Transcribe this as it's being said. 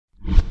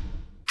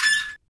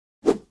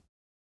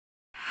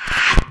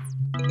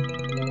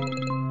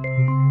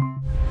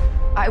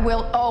I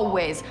will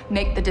always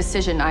make the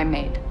decision I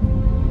made.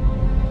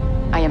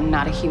 I am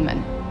not a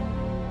human.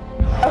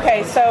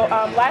 Okay, so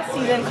last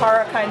season,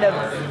 Kara kind of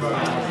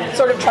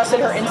sort of trusted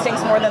her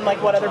instincts more than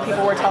like what other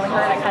people were telling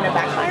her, and it kind of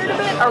backfired a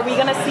bit. Are we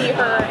going to see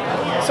her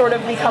sort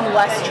of become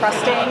less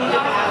trusting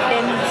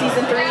in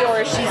season 3,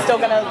 or is she still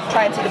going to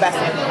try and see the best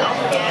in it?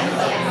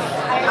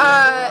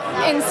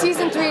 In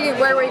season 3,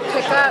 where we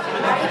pick up,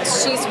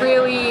 she's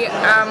really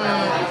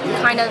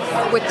kind of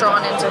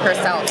withdrawn into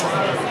herself.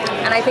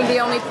 And I think the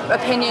only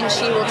opinion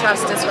she will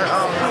trust is her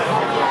own.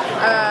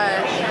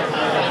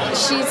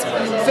 She's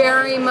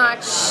very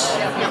much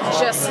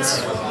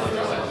just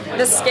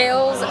the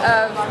scales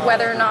of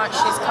whether or not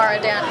she's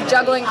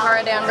juggling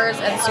Kara Danvers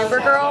and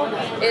Supergirl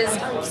is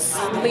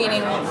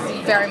leaning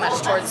very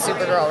much towards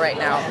Supergirl right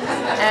now.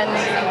 And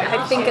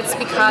I think it's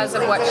because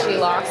of what she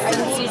lost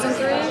in season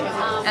 3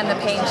 and the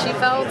pain she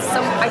felt.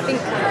 I think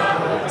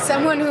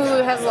someone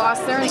who has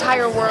lost their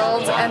entire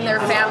world and their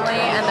family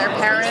and their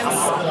parents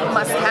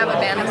must have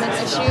abandonment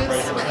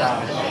issues.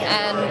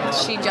 And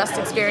she just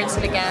experienced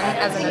it again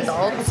as an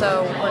adult,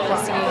 so we're going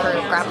to see her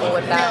grapple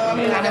with that.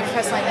 Kind of,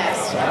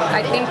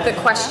 I think the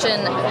question,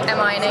 am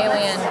I an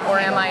alien or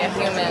am I a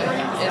human,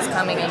 is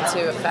coming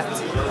into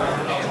effect.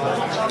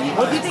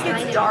 Do you think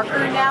it's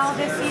darker now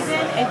this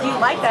season? And do you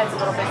like that it's a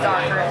little bit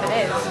darker if it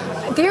is?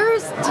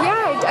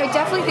 I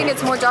definitely think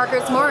it's more darker.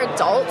 It's more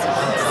adult,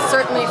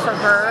 certainly for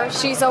her.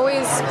 She's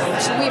always,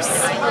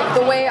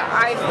 the way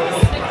I've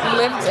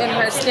lived in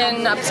her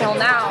skin up till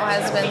now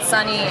has been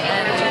sunny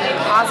and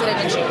positive,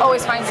 and she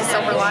always finds a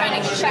silver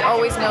lining. She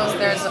always knows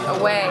there's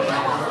a way.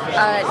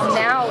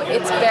 Now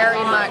it's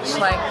very much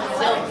like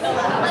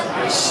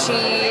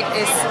she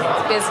is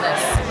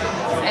business,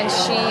 and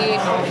she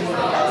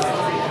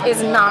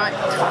is not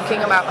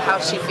talking about how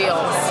she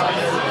feels,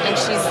 and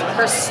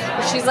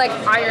she's like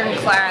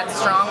ironclad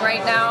strong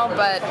right now,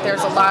 but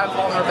there's a lot of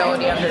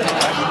vulnerability underneath,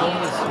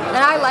 and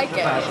I like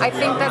it. I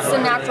think that's the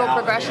natural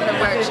progression of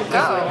where it should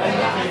go.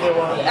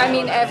 I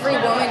mean, every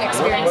woman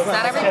experiences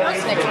that, every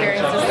person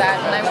experiences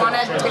that, and I want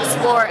to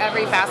explore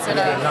every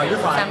facet of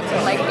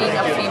like being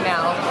a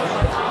female.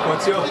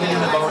 What's your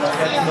opinion about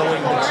Kat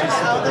knowing that she's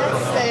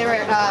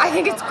Supergirl? I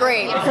think it's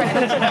great.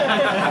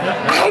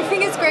 I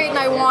think it's great, and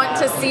I want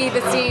to see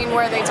the scene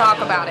where they talk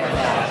about it.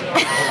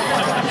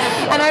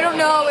 And I don't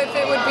know if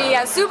it would be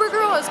as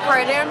Supergirl as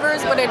Kara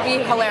Danvers, but it'd be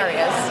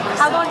hilarious.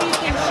 How long do you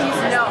think she's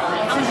known?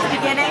 Since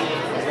the beginning?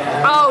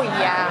 Oh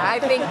yeah,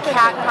 I think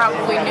Kat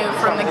probably knew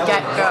from the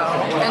get-go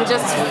and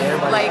just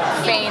like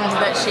feigned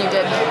that she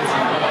didn't.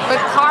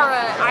 But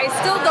Kara, I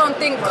still don't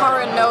think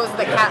Kara knows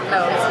that Kat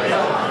knows.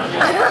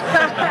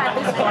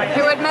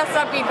 It would mess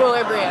up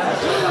equilibrium.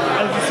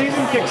 As the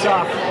season kicks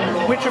off,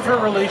 which of her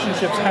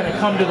relationships kind of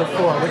come to the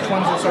fore? Which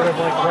ones are sort of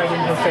like right in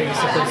her face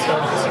at the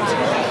start of the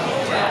season?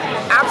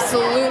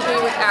 Absolutely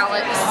with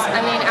Alex.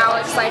 I mean,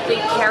 Alex, I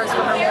think, cares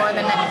for her more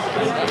than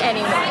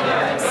anyone.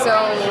 So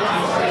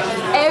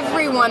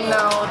everyone,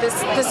 though,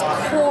 this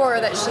core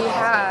that she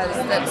has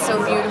that's so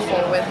beautiful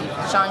with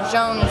Sean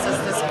Jones as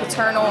this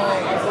paternal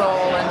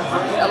role, and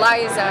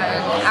Eliza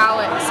and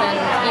Alex and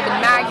even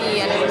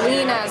Maggie and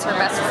Lena as her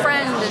best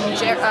friend, and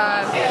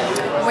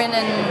Wynn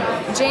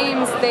and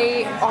James,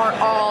 they are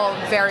all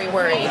very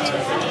worried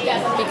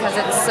because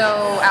it's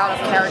so out of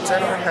character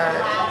for her.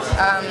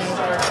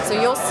 So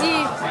you'll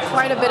see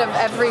quite a bit of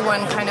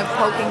everyone kind of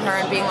poking her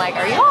and being like,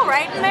 are you all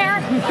right in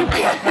there?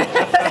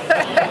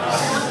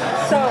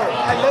 So,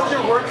 I love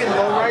your work in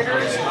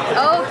Lowriders.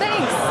 Oh,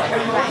 thanks. Are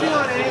you working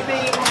on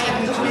anything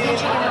in between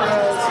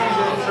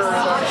seasons or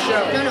on the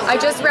show? I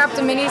just wrapped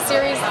a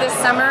mini-series this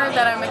summer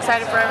that I'm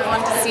excited for everyone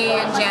to see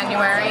in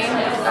January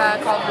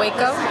called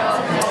Waco.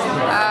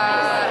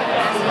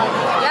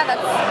 Yeah,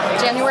 that's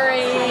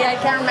January, I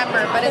can't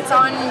remember, but it's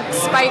on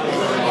Spike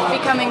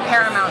becoming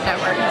Paramount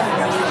Network.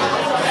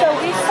 So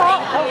we saw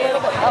a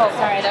little bit. Oh,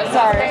 sorry. I'm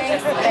sorry.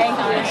 Thank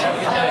you.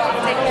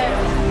 Take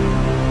care.